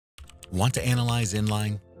Want to analyze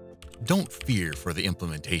inline? Don't fear for the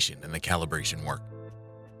implementation and the calibration work.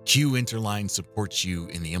 Q-Interline supports you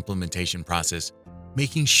in the implementation process,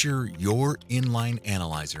 making sure your inline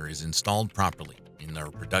analyzer is installed properly in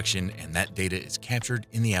our production and that data is captured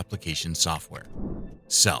in the application software.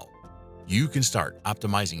 So, you can start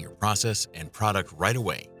optimizing your process and product right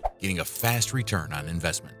away, getting a fast return on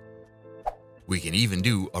investment. We can even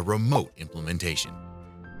do a remote implementation.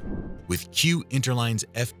 With Q-Interline's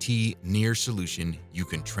FT Near solution, you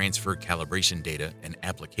can transfer calibration data and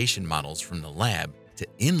application models from the lab to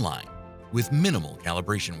inline with minimal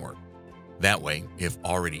calibration work. That way, if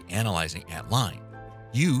already analyzing at line,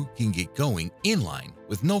 you can get going inline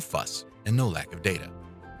with no fuss and no lack of data.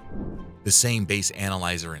 The same base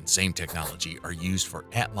analyzer and same technology are used for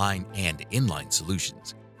at-line and inline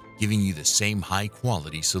solutions, giving you the same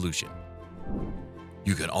high-quality solution.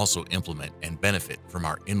 You can also implement and benefit from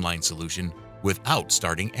our inline solution without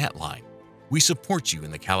starting at line. We support you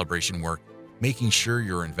in the calibration work, making sure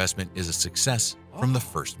your investment is a success from the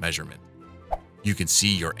first measurement. You can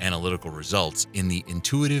see your analytical results in the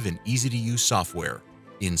intuitive and easy-to-use software,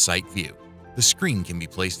 InSight View. The screen can be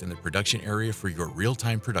placed in the production area for your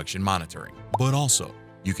real-time production monitoring, but also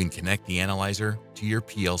you can connect the analyzer to your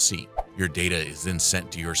PLC. Your data is then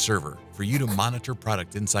sent to your server for you to monitor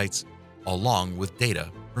product insights along with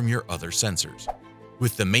data from your other sensors.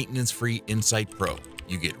 With the maintenance-free InSight Pro,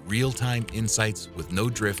 you get real-time insights with no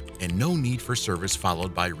drift and no need for service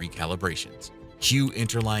followed by recalibrations.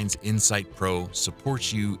 Q-Interline's InSight Pro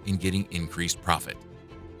supports you in getting increased profit.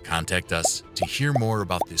 Contact us to hear more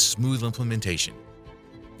about this smooth implementation.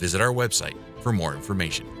 Visit our website for more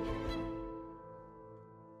information.